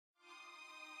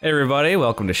Hey everybody,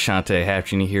 welcome to Shantae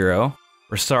HGH.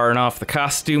 We're starting off the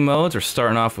costume modes. We're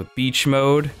starting off with beach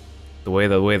mode. The way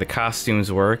the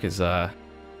costumes work is, well,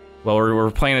 we're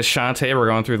playing as Shantae. We're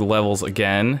going through the levels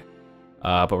again,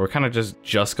 but we're kind of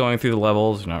just going through the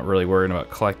levels. We're not really worrying about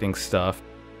collecting stuff.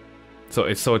 So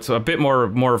it's a bit more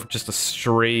of just a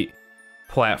straight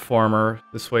platformer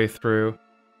this way through.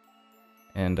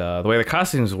 And the way the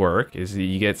costumes work is that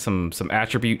you get some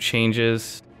attribute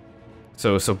changes.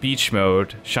 So beach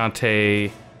mode,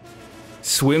 Shantae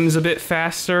swims a bit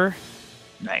faster.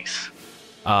 Nice.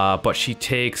 But she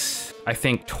takes, I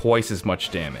think, twice as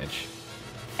much damage.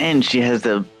 And she has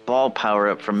the ball power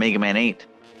up from Mega Man 8.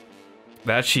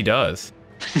 That she does.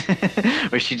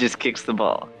 Where she just kicks the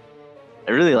ball.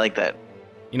 I really like that.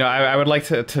 You know, I would like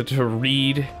to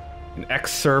read an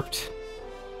excerpt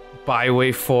by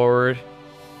Way Forward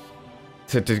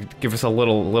to give us a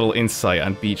little insight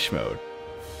on beach mode.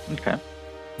 Okay.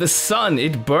 The sun,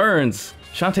 it burns.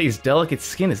 Shantae's delicate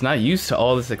skin is not used to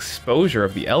all this exposure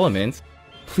of the elements.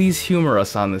 Please humor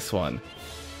us on this one.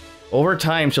 Over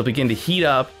time, she'll begin to heat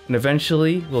up, and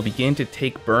eventually will begin to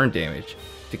take burn damage.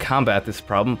 To combat this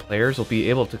problem, players will be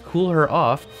able to cool her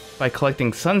off by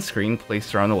collecting sunscreen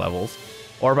placed around the levels,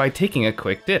 or by taking a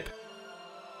quick dip.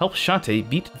 Help Shantae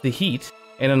beat the heat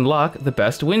and unlock the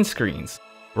best windscreens.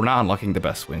 We're not unlocking the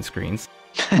best windscreens.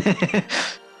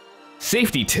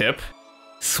 Safety tip.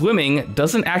 Swimming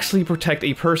doesn't actually protect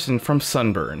a person from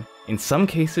sunburn. In some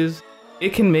cases,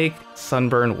 it can make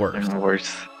sunburn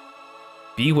worse.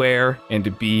 Beware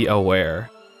and be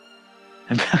aware.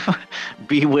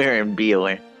 Beware and be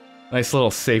aware. Nice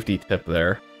little safety tip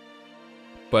there.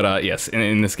 But yes,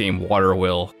 in this game, water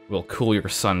will cool your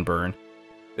sunburn.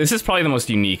 This is probably the most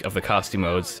unique of the costume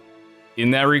modes. In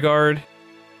that regard,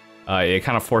 it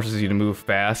kind of forces you to move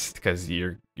fast because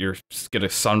you're gonna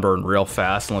sunburn real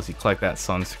fast unless you collect that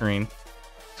sunscreen.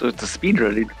 So it's a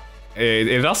speedrun, dude.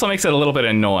 It also makes it a little bit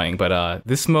annoying, but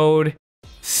this mode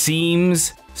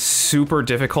seems super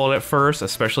difficult at first,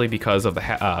 especially because of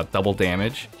the double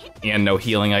damage and no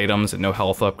healing items and no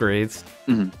health upgrades.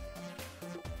 Mm-hmm.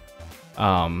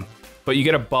 But you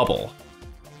get a bubble,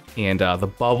 and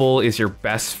the bubble is your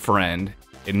best friend.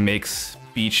 It makes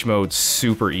beach mode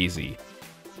super easy.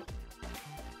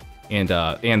 And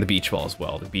the beach ball as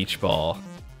well. The beach ball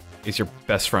is your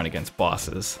best friend against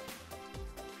bosses.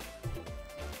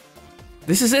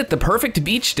 This is it, the perfect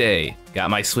beach day. Got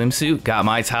my swimsuit, got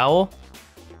my towel.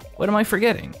 What am I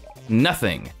forgetting?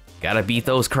 Nothing. Gotta beat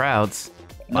those crowds.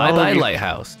 Bye-bye,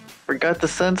 Lighthouse. Forgot the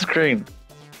sunscreen.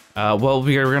 Well,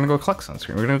 we're gonna go collect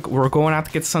sunscreen. We're going out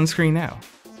to get sunscreen now.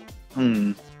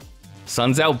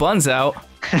 Sun's out, buns out.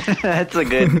 That's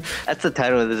the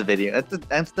title of this video.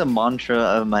 That's the mantra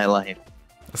of my life.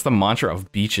 That's the mantra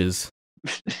of beaches.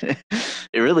 It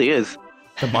really is.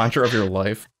 The mantra of your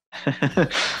life.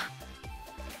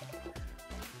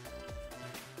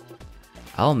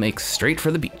 I'll make straight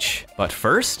for the beach. But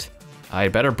first,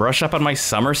 I'd better brush up on my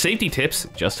summer safety tips,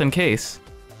 just in case.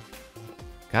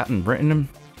 Got them written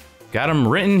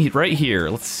right here.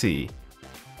 Let's see.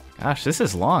 Gosh, this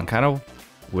is long. Kind of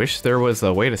wish there was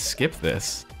a way to skip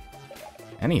this.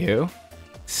 Anywho,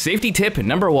 safety tip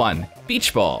number 1,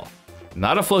 beach ball.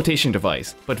 Not a flotation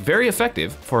device, but very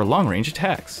effective for long-range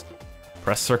attacks.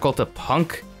 Press circle to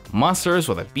punk monsters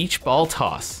with a beach ball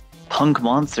toss. Punk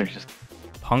monsters.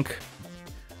 Punk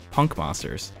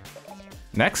monsters.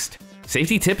 Next,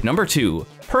 safety tip number 2,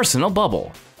 personal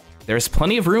bubble. There's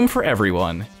plenty of room for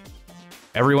everyone.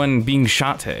 Everyone being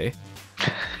Shantae.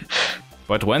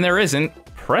 But when there isn't,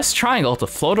 press triangle to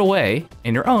float away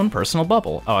in your own personal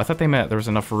bubble. Oh, I thought they meant there was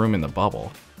enough room in the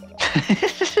bubble.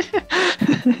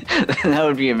 That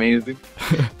would be amazing.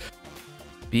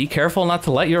 Be careful not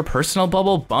to let your personal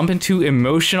bubble bump into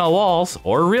emotional walls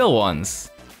or real ones.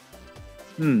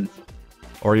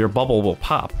 Or your bubble will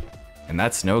pop, and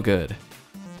that's no good.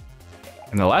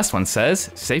 And the last one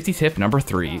says, safety tip number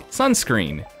 3,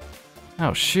 sunscreen.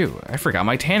 Oh shoot, I forgot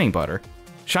my tanning butter.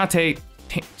 Shantae,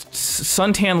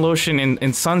 suntan lotion and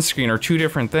sunscreen are 2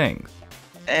 different things.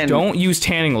 And don't use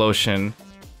tanning lotion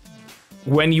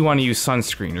when you want to use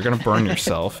sunscreen. You're gonna burn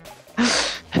yourself.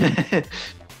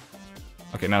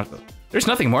 Okay, now there's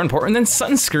nothing more important than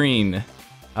sunscreen.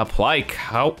 Apply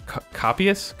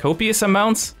copious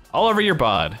amounts all over your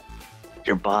bod.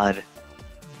 Your bod.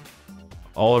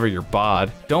 All over your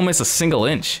bod. Don't miss a single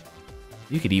inch.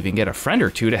 You could even get a friend or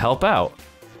 2 to help out.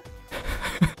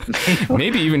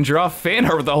 Maybe even draw fan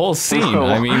art with the whole scene. Whoa.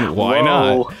 I mean, why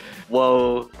not?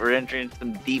 Whoa, we're entering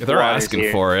some deep They're waters asking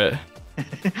here. for it.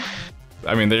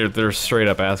 I mean, they're straight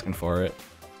up asking for it.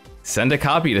 Send a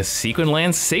copy to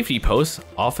Sequinland's Safety Post,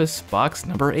 Office Box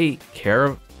number 8, care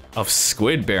of Of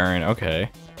Squid Baron, okay.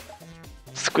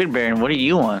 Squid Baron, what do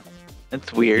you want?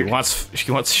 That's weird.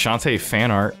 She wants Shantae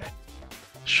fan art.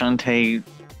 Shantae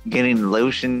getting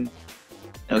lotion.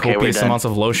 Okay, Copious we're done. amounts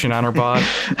of lotion on her bod.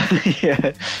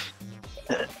 Yeah.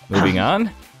 Moving on.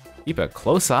 Keep a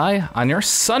close eye on your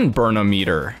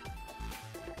sunburnometer.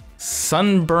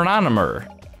 Sunburnometer.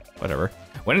 Whatever.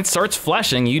 When it starts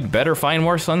flashing, you'd better find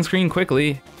more sunscreen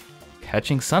quickly.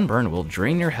 Catching sunburn will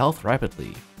drain your health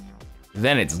rapidly.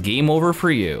 Then it's game over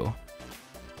for you.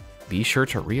 Be sure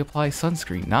to reapply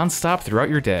sunscreen non-stop throughout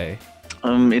your day.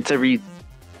 It's every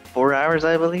 4 hours,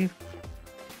 I believe.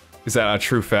 Is that a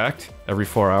true fact? Every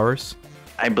 4 hours?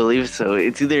 I believe so.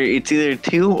 It's either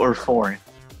 2 or 4.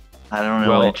 I don't know.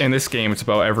 Well, which. in this game, it's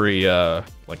about every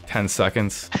like 10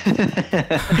 seconds.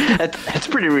 That's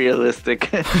pretty realistic.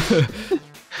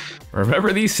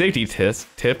 Remember these safety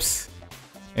tips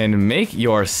and make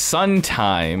your sun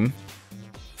time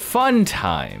fun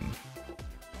time.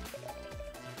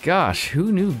 Gosh,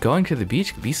 who knew going to the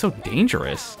beach could be so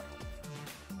dangerous?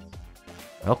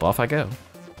 Well, off I go.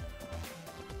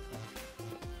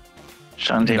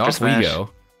 Shantae for Off we Smash. go.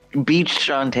 Beach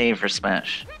Shantae for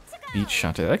Smash. Beach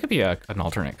Shantae. That could be an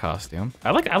alternate costume.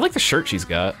 I like the shirt she's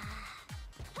got.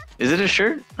 Is it a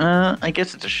shirt? I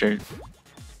guess it's a shirt.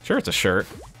 Sure, it's a shirt.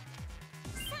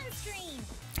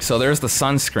 So there's the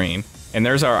sunscreen, and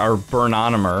there's our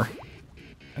burnometer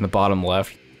in the bottom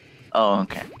left. Oh,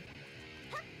 okay.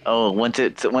 Oh, once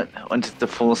it's the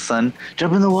full sun,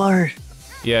 jump in the water.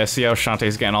 Yeah, see how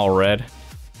Shantae's getting all red?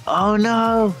 Oh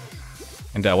no!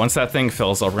 And once that thing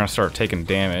fills up, we're gonna start taking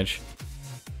damage.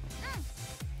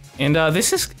 And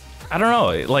this is, I don't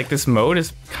know, like this mode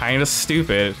is kind of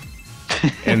stupid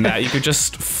in that you could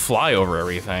just fly over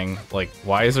everything. Like,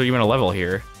 why is there even a level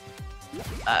here?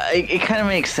 It kind of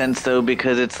makes sense though,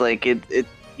 because it's like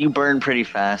you burn pretty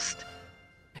fast.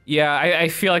 Yeah, I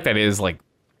feel like that is like,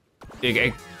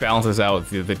 it balances out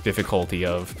the difficulty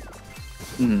of,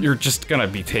 you're just gonna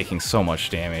be taking so much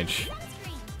damage.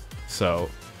 So,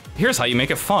 here's how you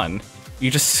make it fun. You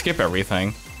just skip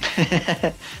everything.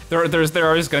 there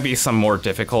is gonna be some more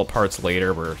difficult parts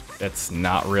later where that's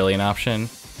not really an option.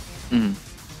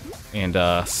 And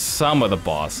some of the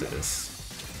bosses,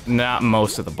 not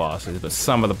most of the bosses, but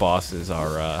some of the bosses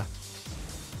are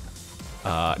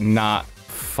not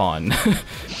fun.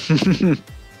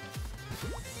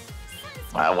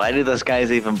 Wow, why do those guys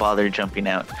even bother jumping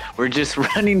out? We're just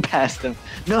running past them.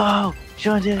 No,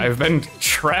 Shantae. I've been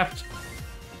trapped.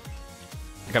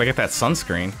 I gotta get that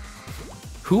sunscreen.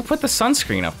 Who put the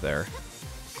sunscreen up there?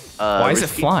 Why is it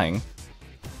flying?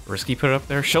 Risky put it up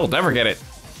there? She'll never get it,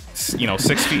 you know,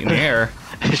 6 feet in the air.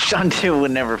 Shantae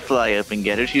would never fly up and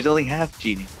get it. She's only half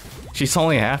genie. She's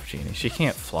only half genie. She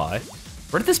can't fly.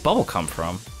 Where did this bubble come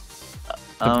from?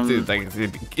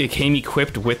 It came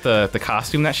equipped with the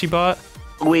costume that she bought?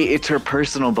 Wait, it's her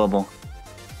personal bubble.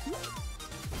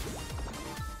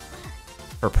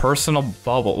 Her personal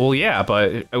bubble. Well, yeah,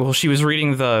 but she was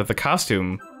reading the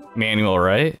costume manual,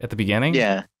 right, at the beginning.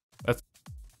 Yeah.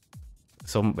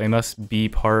 So it must be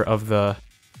part of the.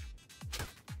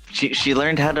 She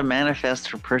learned how to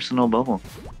manifest her personal bubble.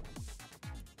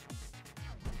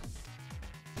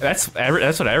 That's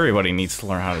what everybody needs to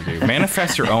learn how to do.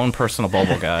 Manifest your own personal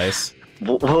bubble, guys.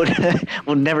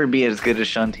 We'll never be as good as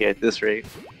Shantae at this rate.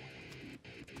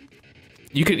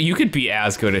 You could be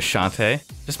as good as Shantae.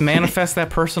 Just manifest that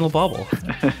personal bubble.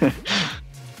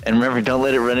 And remember, don't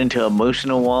let it run into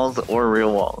emotional walls or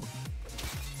real walls.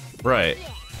 Right.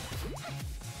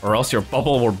 Or else your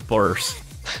bubble will burst.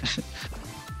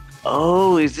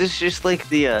 Oh, is this just like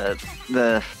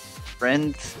the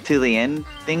friends to the end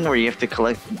thing where you have to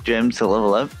collect gems to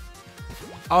level up?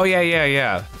 Oh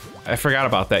yeah. I forgot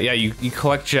about that. Yeah, you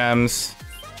collect gems.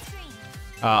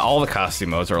 All the costume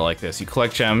modes are like this. You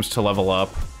collect gems to level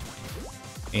up,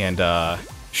 and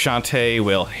Shantae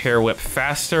will hair whip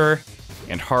faster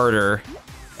and harder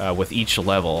with each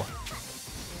level.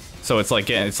 So it's like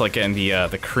getting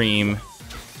the cream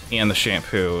and the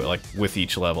shampoo like with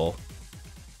each level.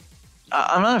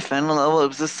 I'm not a fan of the level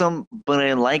up system, but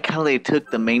I like how they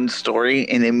took the main story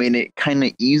and they made it kind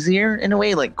of easier in a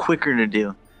way, like quicker to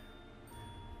do.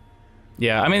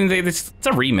 Yeah, I mean it's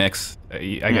a remix,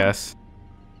 I guess.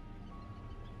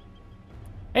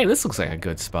 Hey, this looks like a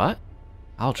good spot.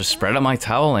 I'll just spread out my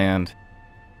towel and...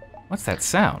 What's that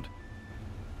sound?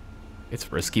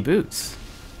 It's Risky Boots.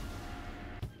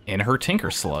 In her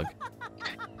Tinker Slug.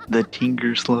 The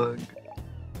Tinker Slug.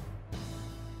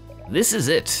 This is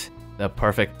it. The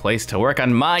perfect place to work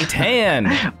on my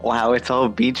tan. Wow, it's all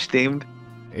beach themed.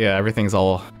 Yeah, everything's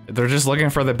all... They're just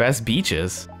looking for the best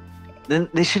beaches. Then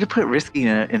they should have put Risky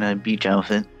in a beach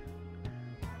outfit.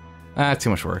 Ah, too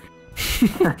much work.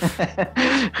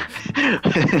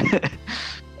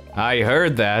 I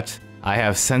heard that. I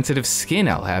have sensitive skin,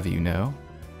 I'll have you know.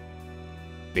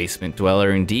 Basement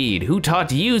dweller indeed. Who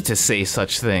taught you to say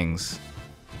such things?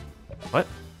 What?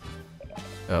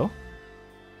 Oh?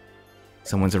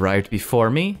 Someone's arrived before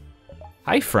me?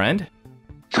 Hi, friend.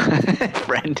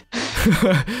 Friend.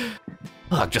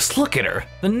 Look, just look at her.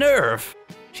 The nerve.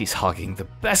 She's hogging the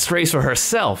best race for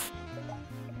herself.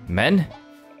 Men?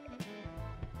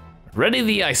 Ready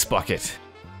the ice bucket.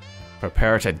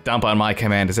 Prepare to dump on my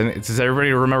command. Does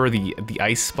everybody remember the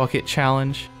ice bucket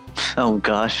challenge? Oh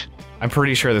gosh. I'm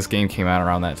pretty sure this game came out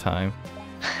around that time.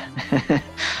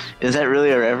 Is that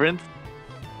really a reference?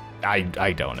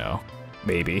 I don't know.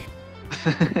 Maybe.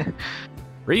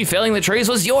 Refilling the trays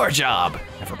was your job.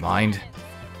 Never mind.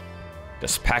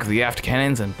 Just pack the aft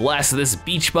cannons and blast this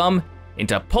beach bum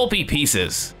into pulpy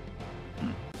pieces.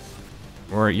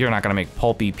 Or you're not gonna make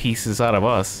pulpy pieces out of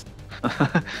us.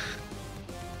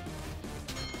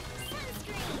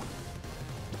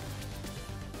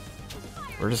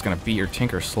 We're just gonna beat your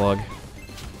Tinker Slug.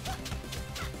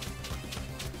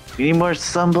 You need more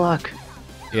sunblock.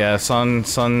 Yeah,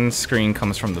 sunscreen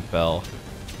comes from the bell.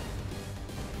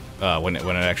 When it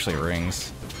actually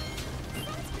rings.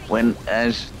 When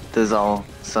Ash does all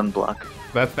sunblock.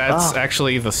 That's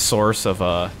actually the source of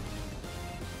all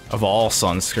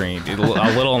sunscreen.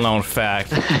 A little known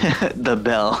fact. The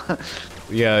bell.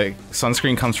 Yeah,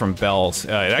 sunscreen comes from bells.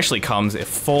 It actually comes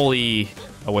fully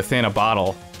within a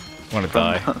bottle when it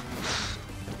die.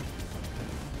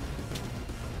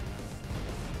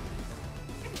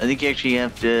 I think you actually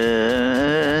have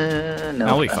to. No,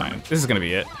 I'll be fine. This is gonna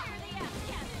be it.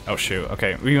 Oh shoot.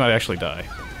 Okay, we might actually die.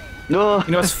 No.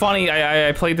 You know, it's funny.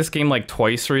 I played this game like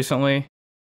twice recently,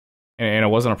 and it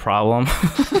wasn't a problem.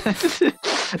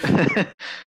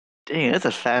 Dang, that's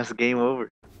a fast game over.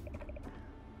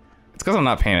 It's because I'm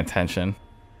not paying attention.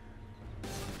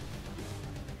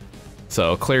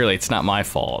 So clearly, it's not my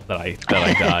fault that I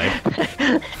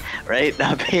died. Right?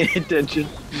 Not paying attention.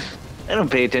 I don't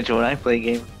pay attention when I play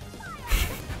games.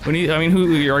 When you, I mean,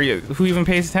 who are you? Who even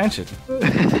pays attention?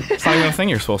 It's not even a thing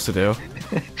you're supposed to do.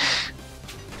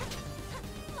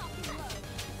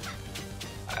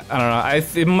 I don't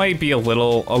know. It might be a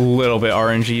little bit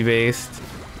RNG based,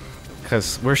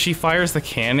 because where she fires the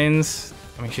cannons,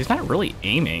 I mean, she's not really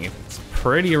aiming. It's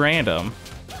pretty random.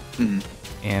 Mm.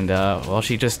 And well,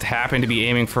 she just happened to be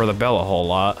aiming for the bell a whole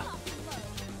lot.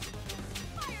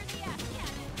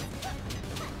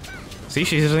 See,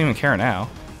 she doesn't even care now.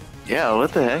 Yeah,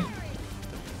 what the heck?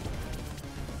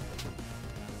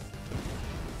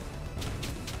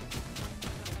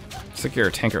 It's like you're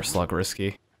a Tinker Slug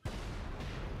risky.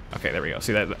 Okay, there we go.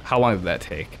 See that? How long did that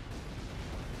take?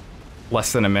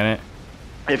 Less than a minute.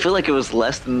 I feel like it was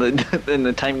less than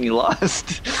the time you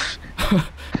lost.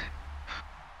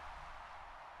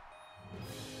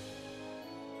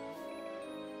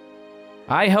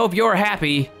 I hope you're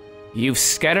happy. You've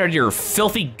scattered your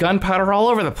filthy gunpowder all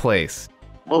over the place.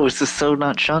 Whoa, is this so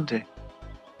not Shantae?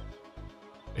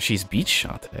 She's Beach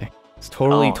Shantae. It's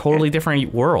totally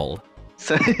different world.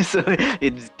 So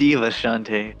it's Diva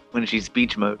Shantae when she's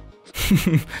beach mode.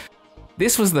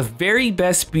 This was the very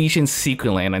best beach in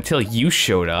Sequinland until you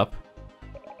showed up.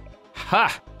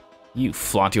 Ha! You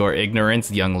flaunt your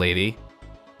ignorance, young lady.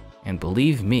 And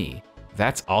believe me,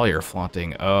 that's all you're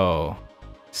flaunting. Oh,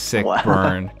 sick Wow.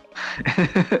 burn.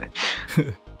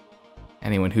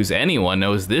 Anyone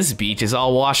knows this beach is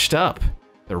all washed up.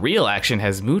 The real action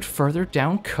has moved further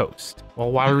down coast.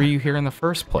 Well, why were you here in the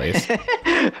first place?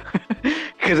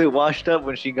 Because it washed up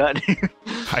when she got here.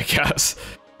 I guess.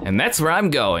 And that's where I'm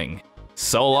going.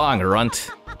 So long,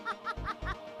 runt.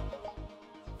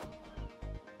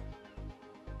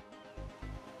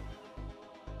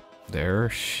 There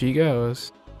she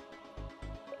goes.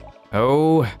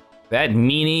 Oh, that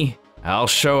meanie. I'll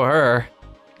show her.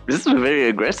 This is a very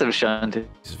aggressive Shantae.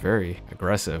 She's very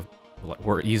aggressive.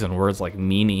 We're using words like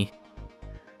meanie.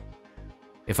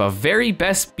 If a very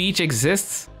best beach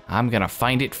exists, I'm gonna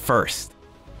find it first.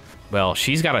 Well,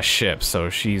 she's got a ship, so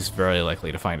she's very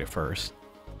likely to find it first.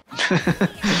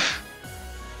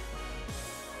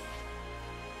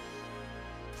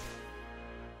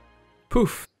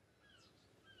 Poof.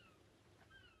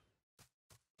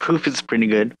 Poof is pretty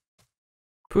good.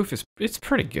 Poof is, it's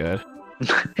pretty good.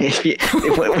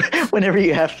 Whenever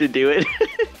you have to do it.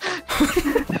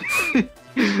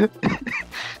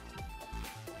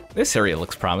 This area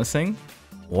looks promising.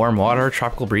 Warm water,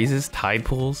 tropical breezes, tide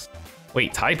pools.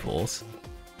 Wait, tide pools?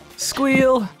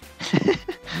 Squeal!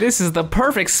 This is the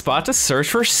perfect spot to search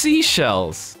for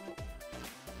seashells.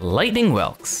 Lightning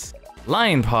whelks,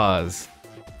 lion paws,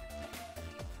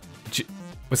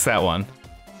 What's that one?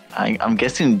 I'm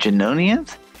guessing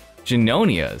Genonians?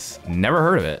 Genonias. Never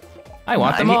heard of it. I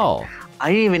want them all. I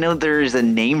didn't even know there's a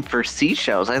name for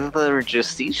seashells. I thought they were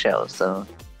just seashells, so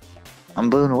I'm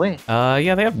blown away.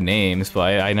 Yeah, they have names,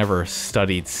 but I never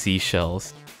studied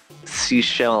seashells.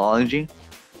 Seashellology?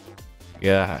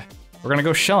 Yeah. We're gonna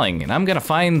go shelling, and I'm gonna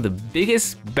find the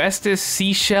biggest, bestest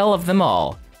seashell of them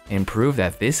all, and prove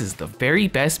that this is the very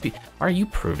best Why are you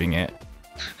proving it?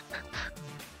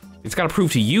 It's gotta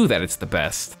prove to you that it's the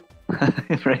best.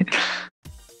 Right?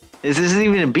 This isn't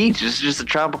even a beach, it's just a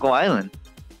tropical island.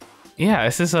 Yeah,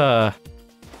 this is a...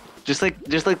 Just like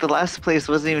the last place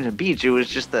wasn't even a beach, it was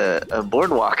just a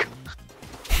boardwalk.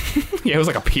 Yeah, it was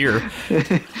like a pier.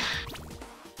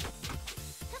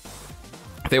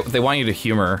 They want you to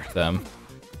humor them.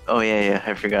 Oh yeah,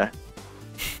 I forgot.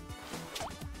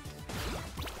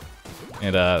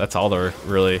 And that's all they're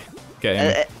really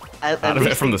getting out of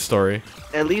it from the story.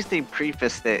 At least they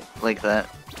prefaced it like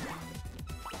that.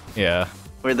 Yeah.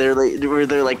 Where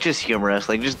they're like just humorous,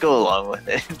 like just go along with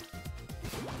it.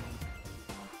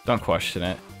 Don't question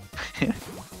it.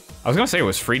 I was gonna say it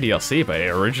was free DLC, but it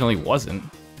originally wasn't.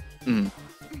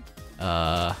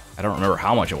 I don't remember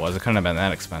how much it was. It couldn't have been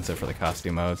that expensive for the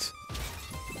costume modes.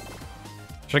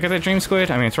 Should I get that dream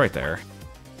squid? I mean, it's right there.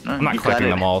 I'm not collecting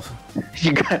them all.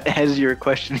 You got as your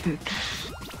question.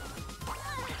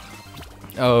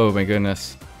 Oh my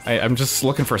goodness. I'm just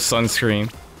looking for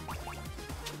sunscreen.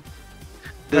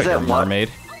 Does that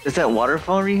mermaid? Does that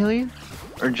waterfall heal you?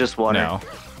 Or just water? No.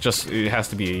 Just, it has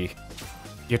to be...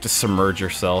 You have to submerge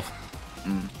yourself.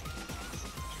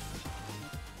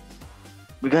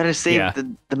 We gotta save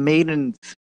the maidens.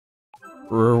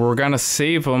 We're gonna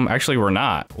save them. Actually, we're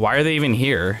not. Why are they even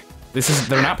here?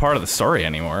 They're not part of the story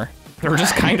anymore. They're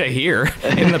just kind of here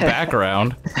in the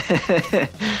background.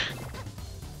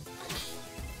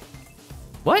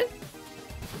 What?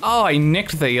 Oh, I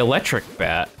nicked the electric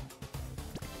bat.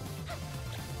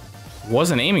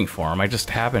 Wasn't aiming for him. I just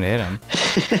happened to hit him.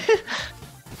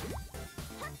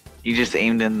 You just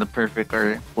aimed in the perfect,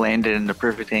 or landed in the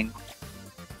perfect thing.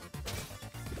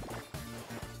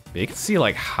 You can see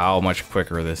like how much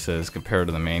quicker this is compared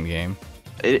to the main game.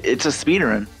 It's a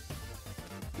speedrun.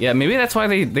 Yeah, maybe that's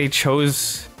why they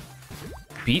chose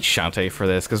Beach Shantae for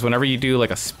this, because whenever you do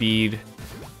like a speed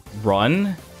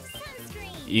run,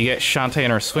 you get Shantae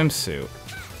in her swimsuit.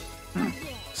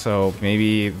 So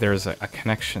maybe there's a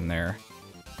connection there.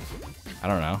 I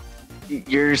don't know.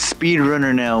 You're a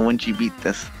speedrunner now once you beat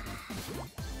this.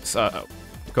 So,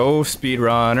 go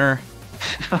speedrunner.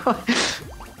 Oh.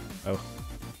 I'm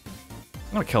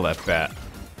gonna kill that bat.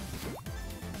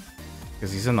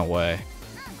 Because he's in the way.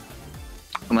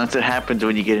 And that's what happens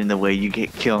when you get in the way, you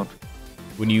get killed.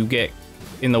 When you get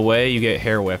in the way, you get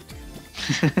hair whipped.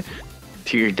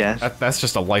 To your death. That's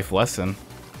just a life lesson.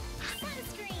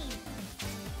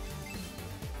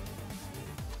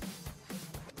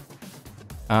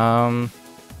 I'm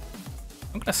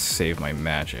gonna save my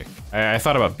magic. I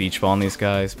thought about beach balling these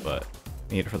guys, but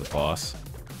I need it for the boss.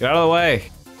 Get out of the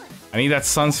way! I need that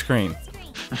sunscreen.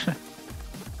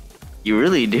 You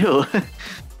really do.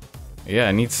 Yeah,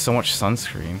 I need so much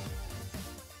sunscreen.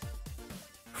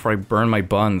 Before I burn my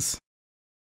buns.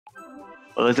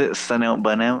 What was it? Sun out,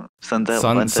 bun out? Sun's out,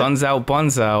 buns out? Sun's out,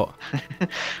 buns out.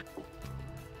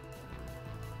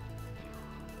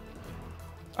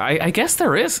 I guess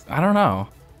there is. I don't know.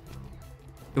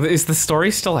 Is the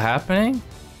story still happening?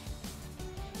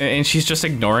 And she's just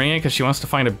ignoring it because she wants to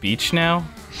find a beach now?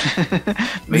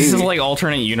 This is like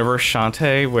alternate universe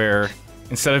Shantae, where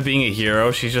instead of being a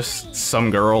hero, she's just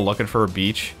some girl looking for a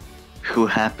beach. Who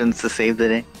happens to save the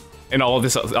day. And all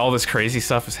this crazy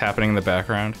stuff is happening in the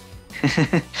background.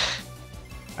 I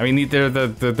mean,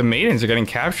 the maidens are getting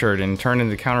captured and turned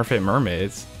into counterfeit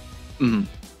mermaids.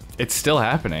 It's still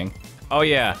happening. Oh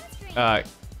yeah,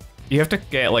 you have to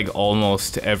get like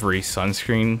almost every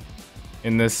sunscreen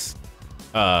in this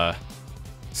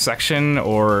section,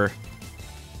 or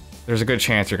there's a good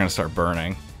chance you're gonna start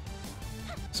burning.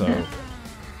 So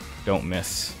don't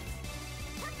miss.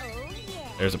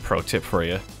 There's a pro tip for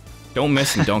you. Don't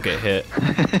miss and don't get hit.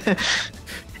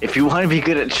 If you want to be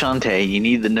good at Shantae, you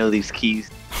need to know these key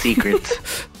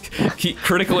secrets.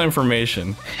 Critical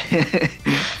information.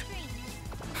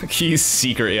 Key's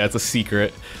secret, yeah, it's a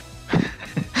secret.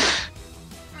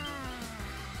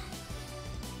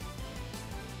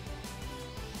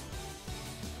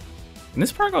 And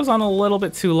this part goes on a little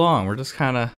bit too long. We're just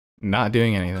kind of not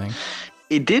doing anything.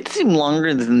 It did seem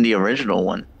longer than the original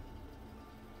one.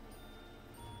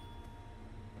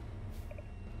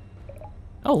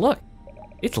 Oh, look.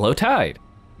 It's low tide.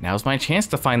 Now's my chance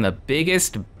to find the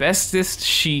biggest, bestest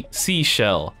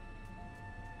seashell.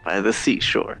 By the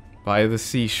seashore. By the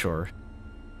seashore.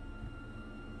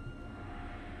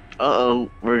 Uh-oh,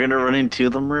 we're gonna run into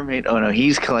the mermaid. Oh no,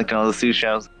 he's collecting all the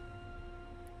seashells.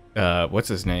 What's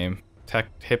his name?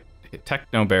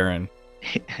 Techno Baron.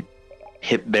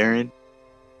 Hip Baron.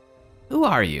 Who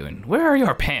are you, and where are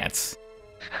your pants?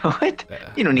 What?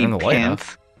 You don't need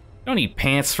pants. You don't need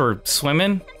pants for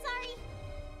swimming.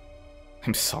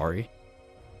 I'm sorry.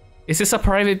 Is this a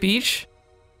private beach?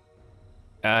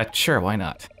 Sure, why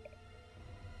not?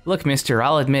 Look, mister,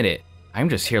 I'll admit it. I'm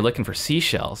just here looking for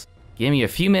seashells. Give me a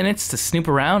few minutes to snoop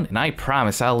around, and I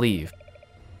promise I'll leave.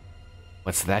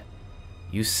 What's that?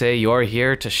 You say you're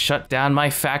here to shut down my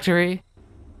factory?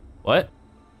 What?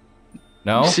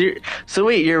 No? So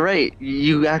wait, you're right.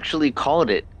 You actually called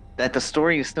it. That the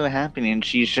story is still happening, and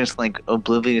she's just like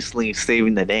obliviously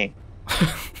saving the day.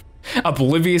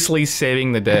 Obliviously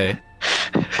saving the day.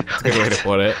 That's a good way to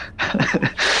put it.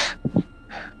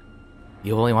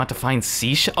 You only want to find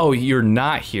seashells? Oh, you're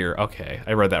not here. Okay,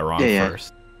 I read that wrong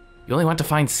first. You only want to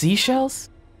find seashells?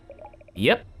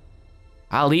 Yep.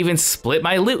 I'll even split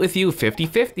my loot with you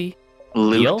 50-50.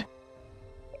 Loot?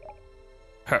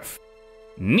 Huff.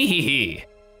 Nee.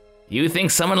 You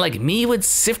think someone like me would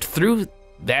sift through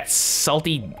that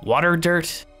salty water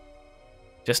dirt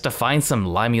just to find some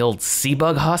limey old sea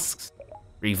bug husks?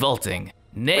 Revolting.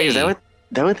 Nay. Wait, is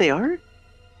that what they are?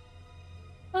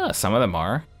 Some of them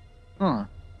are. Huh.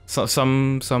 So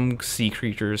some sea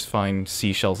creatures find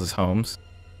seashells as homes.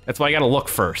 That's why you gotta look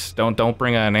first. Don't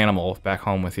bring an animal back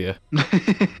home with you.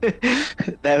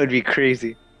 That would be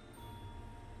crazy.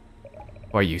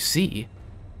 Why, you see,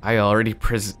 I already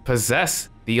possess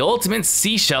the ultimate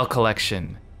seashell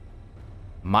collection.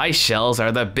 My shells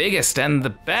are the biggest and the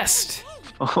best.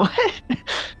 What?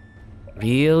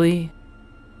 Really?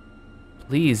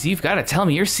 Please, you've got to tell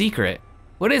me your secret.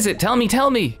 What is it? Tell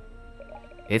me.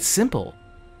 It's simple.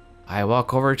 I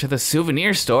walk over to the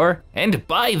souvenir store and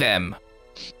buy them.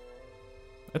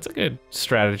 That's a good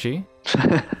strategy.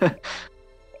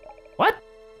 What?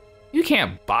 You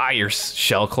can't buy your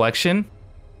shell collection.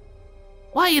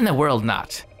 Why in the world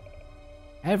not?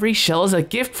 Every shell is a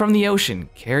gift from the ocean,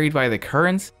 carried by the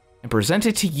currents and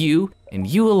presented to you and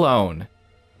you alone.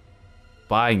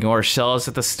 Buying your shells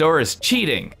at the store is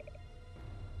cheating.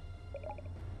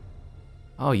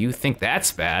 Oh, you think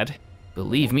that's bad?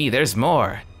 Believe me, there's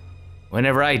more.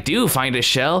 Whenever I do find a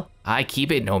shell, I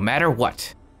keep it no matter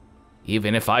what.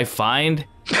 Even if I find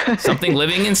something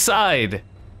living inside.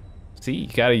 See, you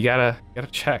gotta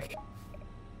check.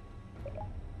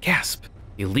 Gasp.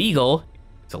 Illegal?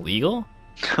 It's illegal?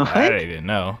 What? I didn't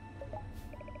know.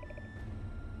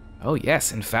 Oh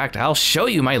yes, in fact, I'll show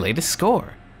you my latest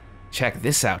score. Check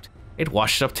this out. It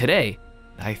washed up today.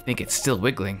 I think it's still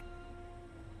wiggling.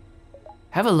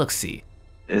 Have a look-see.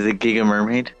 Is it Giga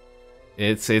Mermaid?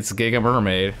 It's Giga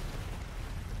Mermaid.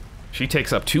 She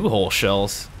takes up 2 whole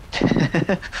shells.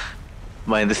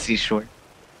 By the seashore.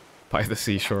 By the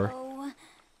seashore. Oh,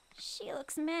 she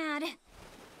looks mad.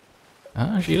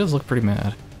 She does look pretty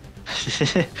mad.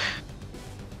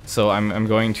 So I'm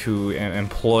going to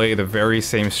employ the very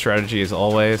same strategy as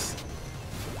always,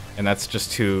 and that's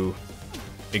just to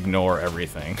ignore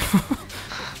everything.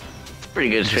 It's a pretty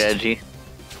good strategy.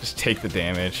 Just take the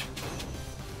damage.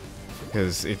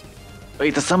 Because it...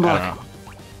 Wait, the sunblock.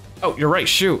 Oh, you're right,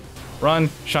 shoot. Run,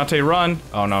 Shantae, run.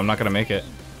 Oh no, I'm not gonna make it.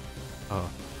 Oh.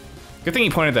 Good thing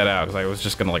you pointed that out, because I was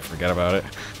just gonna like forget about it.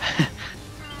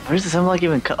 Where's the sunblock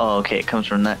even oh, okay, it comes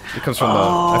from that. It comes from the...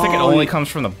 I think it only comes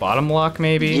from the bottom lock,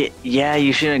 maybe? Yeah,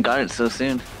 you shouldn't have got it so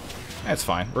soon. That's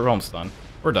fine, we're almost done.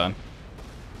 We're done.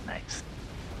 Nice.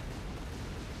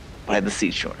 By the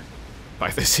seashore. By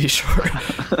the seashore.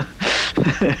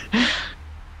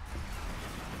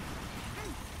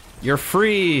 You're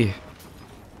free!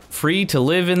 Free to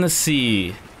live in the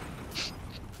sea.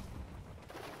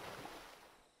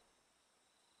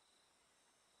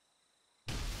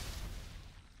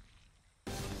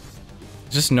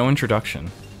 Just no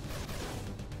introduction.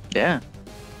 Yeah.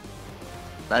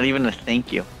 Not even a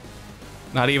thank you.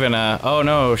 Not even a, oh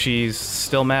no, she's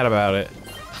still mad about it.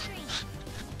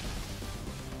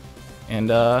 And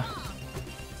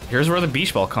here's where the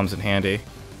beach ball comes in handy.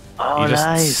 Oh, you just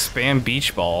nice. spam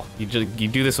beach ball. You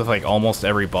do this with like almost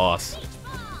every boss.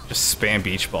 Just spam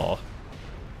beach ball.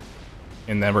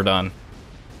 And then we're done.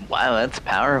 Wow, that's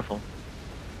powerful.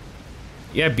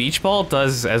 Yeah, beach ball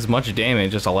does as much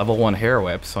damage as a level 1 hair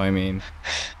whip, so I mean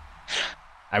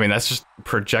that's just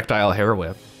projectile hair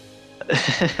whip.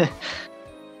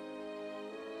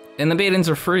 And the maidens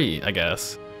are free, I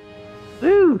guess.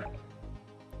 Woo!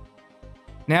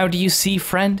 Now do you see,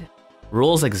 friend?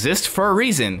 Rules exist for a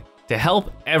reason, to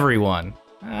help everyone.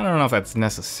 I don't know if that's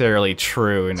necessarily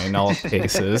true in all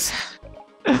cases.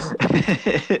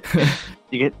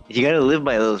 You gotta live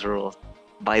by those rules.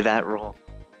 By that rule.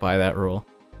 By that rule.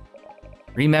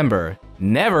 Remember,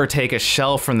 never take a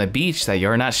shell from the beach that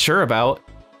you're not sure about.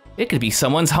 It could be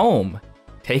someone's home.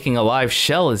 Taking a live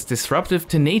shell is disruptive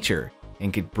to nature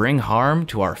and could bring harm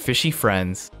to our fishy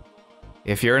friends.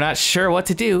 If you're not sure what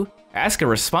to do, ask a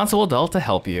responsible adult to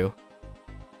help you.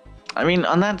 I mean,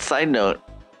 on that side note,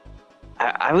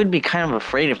 I would be kind of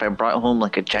afraid if I brought home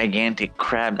like a gigantic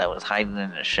crab that was hiding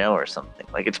in a shell or something.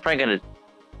 Like, it's probably gonna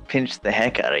pinch the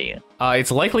heck out of you. It's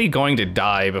likely going to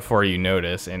die before you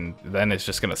notice, and then it's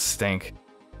just gonna stink.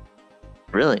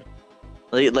 Really?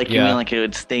 Like you mean like it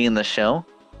would stay in the shell?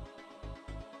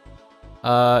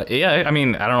 Yeah, I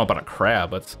mean, I don't know about a crab,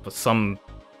 but some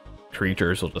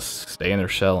creatures will just stay in their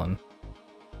shell, and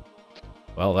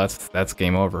well, that's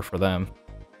game over for them.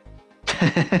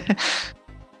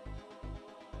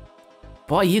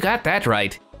 Boy, you got that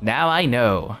right. Now I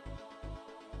know.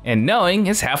 And knowing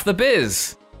is half the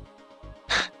biz.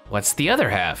 What's the other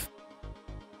half?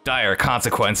 Dire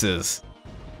consequences.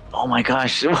 Oh my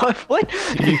gosh, what?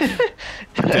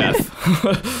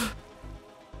 Death.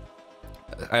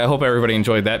 I hope everybody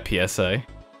enjoyed that PSA.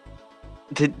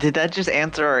 Did that just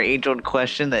answer our age-old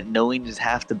question that knowing is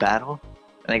half the battle?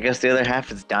 And I guess the other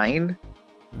half is dying?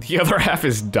 The other half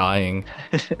is dying.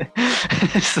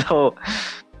 So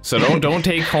don't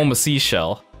take home a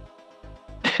seashell.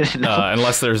 No.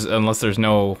 Unless there's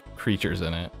no creatures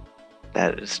in it.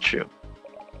 That is true.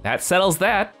 That settles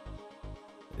that.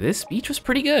 This beach was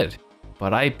pretty good,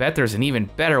 but I bet there's an even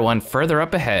better one further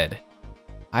up ahead.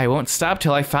 I won't stop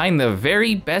till I find the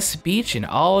very best beach in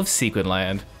all of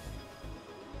Sequinland.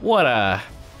 What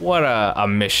a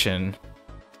mission.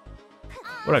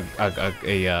 What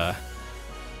a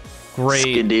great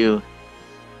Skidoo.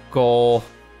 goal.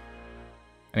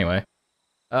 Anyway,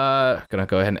 gonna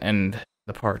go ahead and end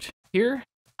the part here,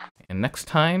 and next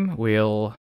time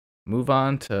we'll move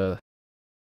on to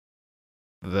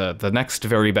the next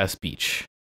very best beach.